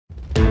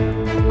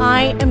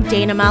I am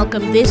Dana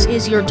Malcolm. This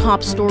is your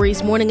Top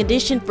Stories morning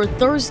edition for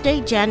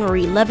Thursday,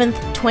 January 11th,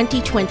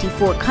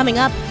 2024. Coming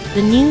up,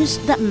 the news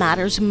that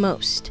matters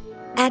most.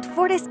 At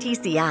Fortis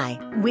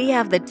TCI, we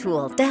have the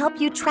tools to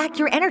help you track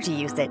your energy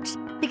usage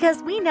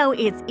because we know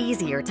it's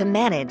easier to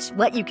manage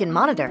what you can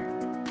monitor.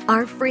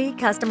 Our free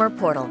customer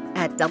portal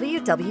at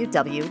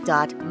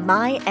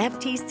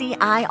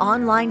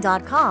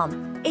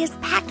www.myftcionline.com is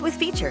packed with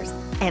features,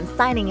 and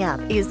signing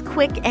up is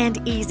quick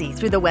and easy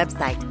through the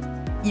website.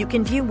 You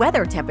can view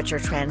weather temperature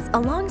trends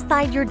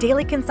alongside your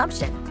daily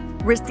consumption,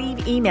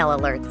 receive email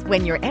alerts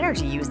when your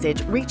energy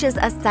usage reaches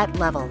a set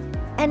level,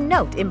 and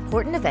note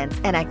important events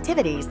and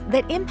activities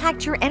that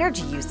impact your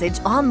energy usage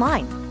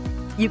online.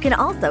 You can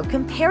also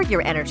compare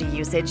your energy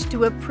usage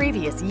to a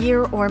previous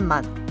year or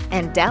month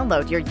and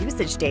download your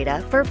usage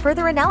data for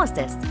further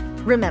analysis.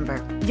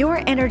 Remember,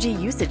 your energy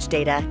usage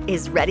data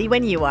is ready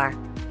when you are.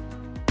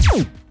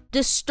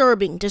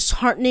 Disturbing,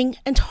 disheartening,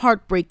 and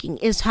heartbreaking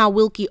is how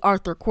Wilkie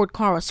Arthur, court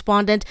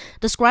correspondent,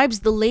 describes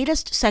the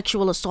latest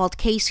sexual assault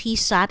case he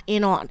sat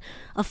in on.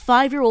 A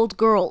 5-year-old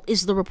girl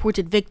is the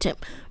reported victim,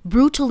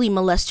 brutally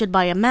molested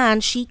by a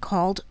man she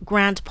called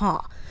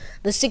Grandpa.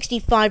 The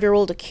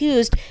 65-year-old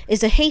accused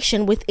is a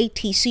Haitian with a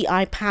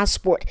TCI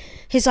passport,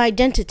 his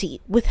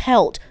identity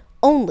withheld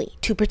only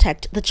to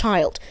protect the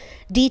child.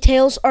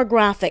 Details are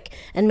graphic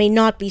and may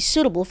not be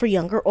suitable for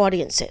younger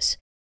audiences.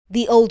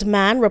 The old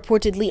man,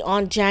 reportedly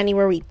on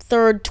January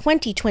 3,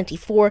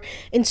 2024,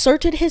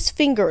 inserted his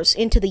fingers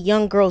into the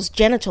young girl's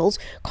genitals,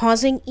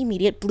 causing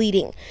immediate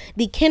bleeding.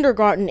 The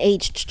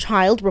kindergarten-aged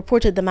child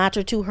reported the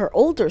matter to her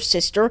older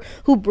sister,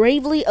 who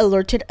bravely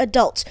alerted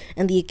adults,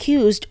 and the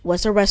accused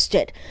was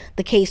arrested.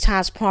 The case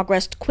has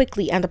progressed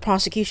quickly, and the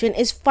prosecution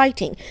is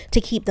fighting to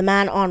keep the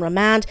man on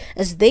remand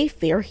as they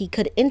fear he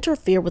could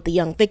interfere with the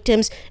young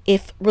victims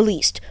if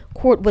released.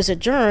 Court was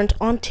adjourned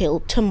until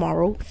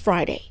tomorrow,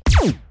 Friday.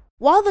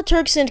 While the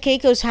Turks and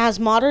Caicos has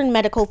modern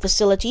medical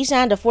facilities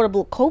and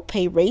affordable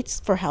copay rates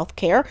for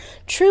healthcare,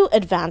 true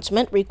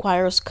advancement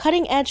requires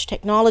cutting-edge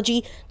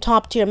technology,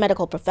 top-tier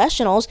medical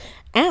professionals,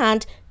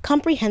 and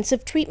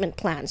comprehensive treatment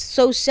plans,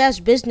 so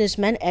says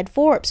businessman Ed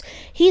Forbes.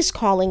 He's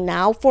calling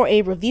now for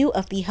a review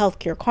of the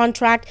healthcare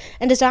contract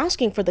and is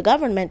asking for the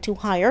government to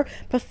hire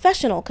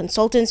professional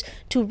consultants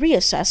to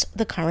reassess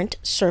the current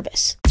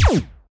service.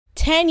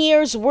 10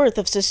 years' worth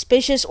of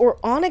suspicious or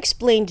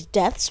unexplained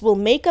deaths will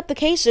make up the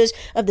cases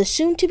of the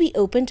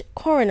soon-to-be-opened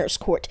Coroners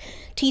Court.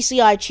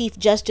 TCI Chief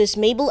Justice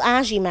Mabel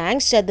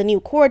Agimang said the new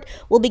court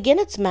will begin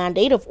its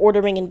mandate of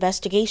ordering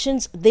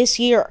investigations this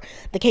year.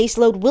 The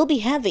caseload will be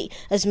heavy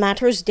as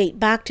matters date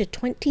back to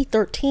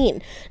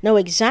 2013. No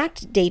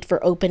exact date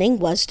for opening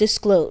was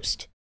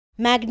disclosed.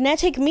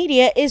 Magnetic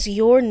Media is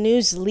your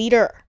news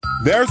leader.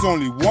 There's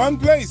only one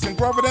place in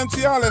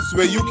Providenciales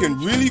where you can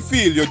really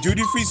feel your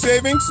duty-free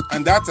savings,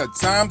 and that's at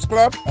Sam's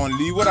Club on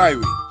Leeward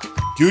Highway.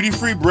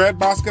 Duty-free bread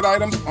basket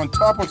items on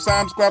top of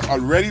Sam's Club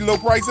already low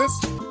prices?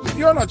 If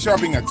you're not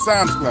shopping at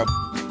Sam's Club,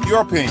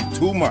 you're paying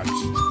too much.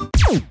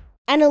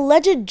 An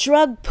alleged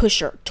drug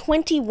pusher,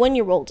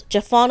 21-year-old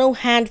Jafano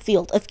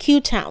Handfield of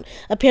Q-Town,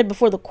 appeared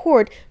before the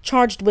court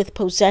charged with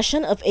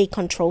possession of a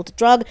controlled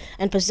drug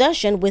and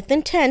possession with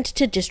intent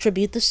to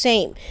distribute the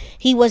same.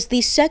 He was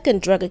the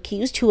second drug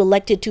accused who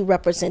elected to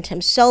represent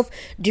himself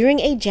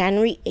during a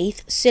January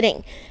 8th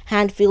sitting.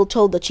 Handfield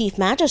told the chief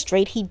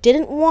magistrate he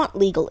didn't want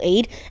legal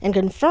aid and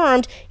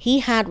confirmed he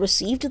had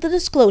received the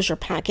disclosure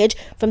package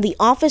from the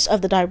Office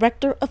of the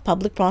Director of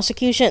Public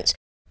Prosecutions.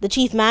 The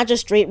chief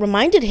magistrate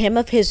reminded him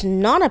of his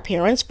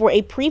non-appearance for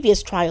a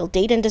previous trial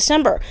date in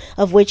December,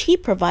 of which he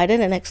provided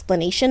an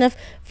explanation of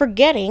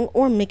forgetting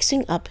or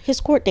mixing up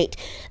his court date.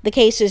 The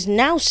case is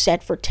now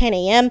set for 10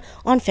 a.m.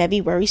 on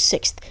February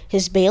 6th.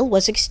 His bail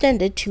was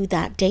extended to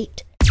that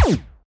date.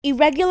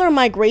 Irregular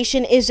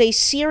migration is a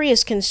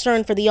serious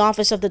concern for the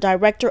Office of the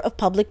Director of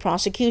Public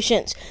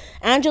Prosecutions.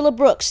 Angela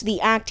Brooks,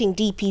 the acting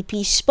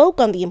DPP, spoke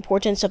on the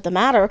importance of the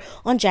matter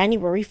on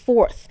January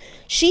 4th.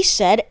 She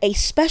said a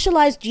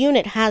specialized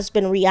unit has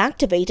been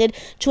reactivated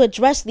to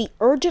address the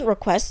urgent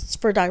requests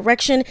for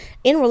direction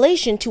in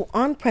relation to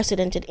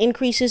unprecedented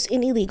increases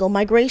in illegal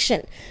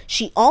migration.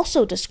 She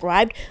also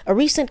described a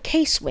recent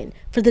case win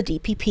for the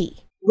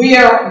DPP. We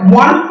are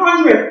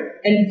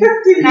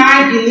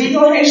 159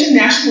 illegal Haitian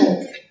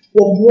nationals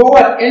were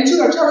brought into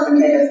the Turks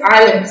and Caicos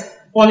Islands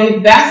on a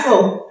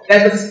vessel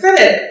that was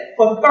fitted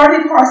for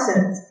 30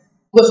 persons,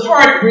 was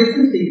heard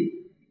recently.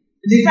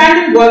 The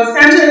defendant was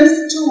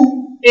sentenced to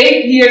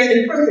 8 years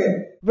in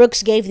prison.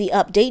 Brooks gave the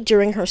update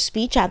during her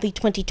speech at the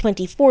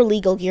 2024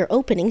 legal year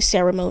opening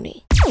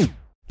ceremony.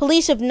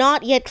 Police have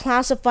not yet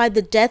classified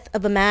the death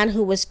of a man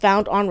who was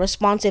found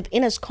unresponsive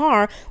in his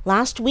car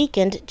last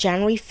weekend,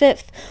 January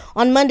 5th.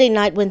 On Monday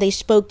night, when they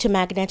spoke to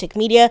Magnetic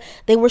Media,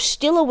 they were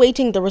still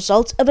awaiting the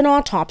results of an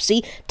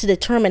autopsy to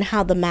determine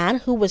how the man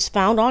who was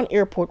found on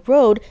Airport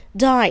Road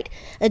died.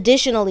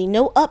 Additionally,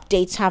 no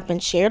updates have been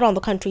shared on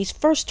the country's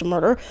first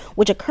murder,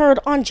 which occurred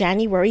on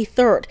January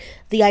 3rd.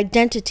 The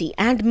identity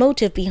and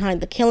motive behind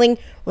the killing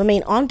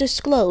remain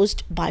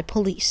undisclosed by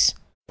police.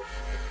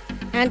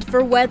 And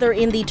for weather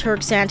in the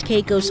Turks and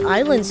Caicos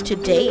Islands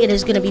today, it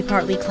is going to be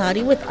partly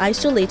cloudy with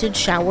isolated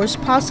showers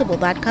possible.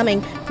 That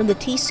coming from the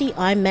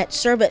TCI Met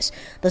Service.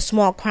 The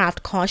small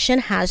craft caution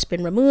has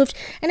been removed,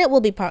 and it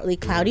will be partly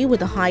cloudy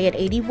with a high at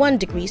 81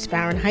 degrees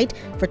Fahrenheit.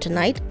 For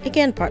tonight,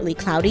 again partly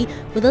cloudy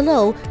with a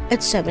low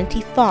at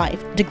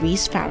 75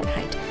 degrees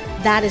Fahrenheit.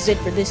 That is it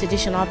for this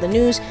edition of the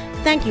news.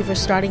 Thank you for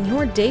starting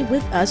your day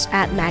with us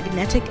at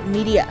Magnetic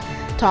Media.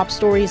 Top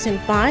Stories in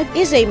 5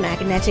 is a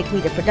Magnetic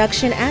Media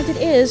production, and it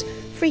is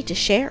free to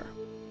share.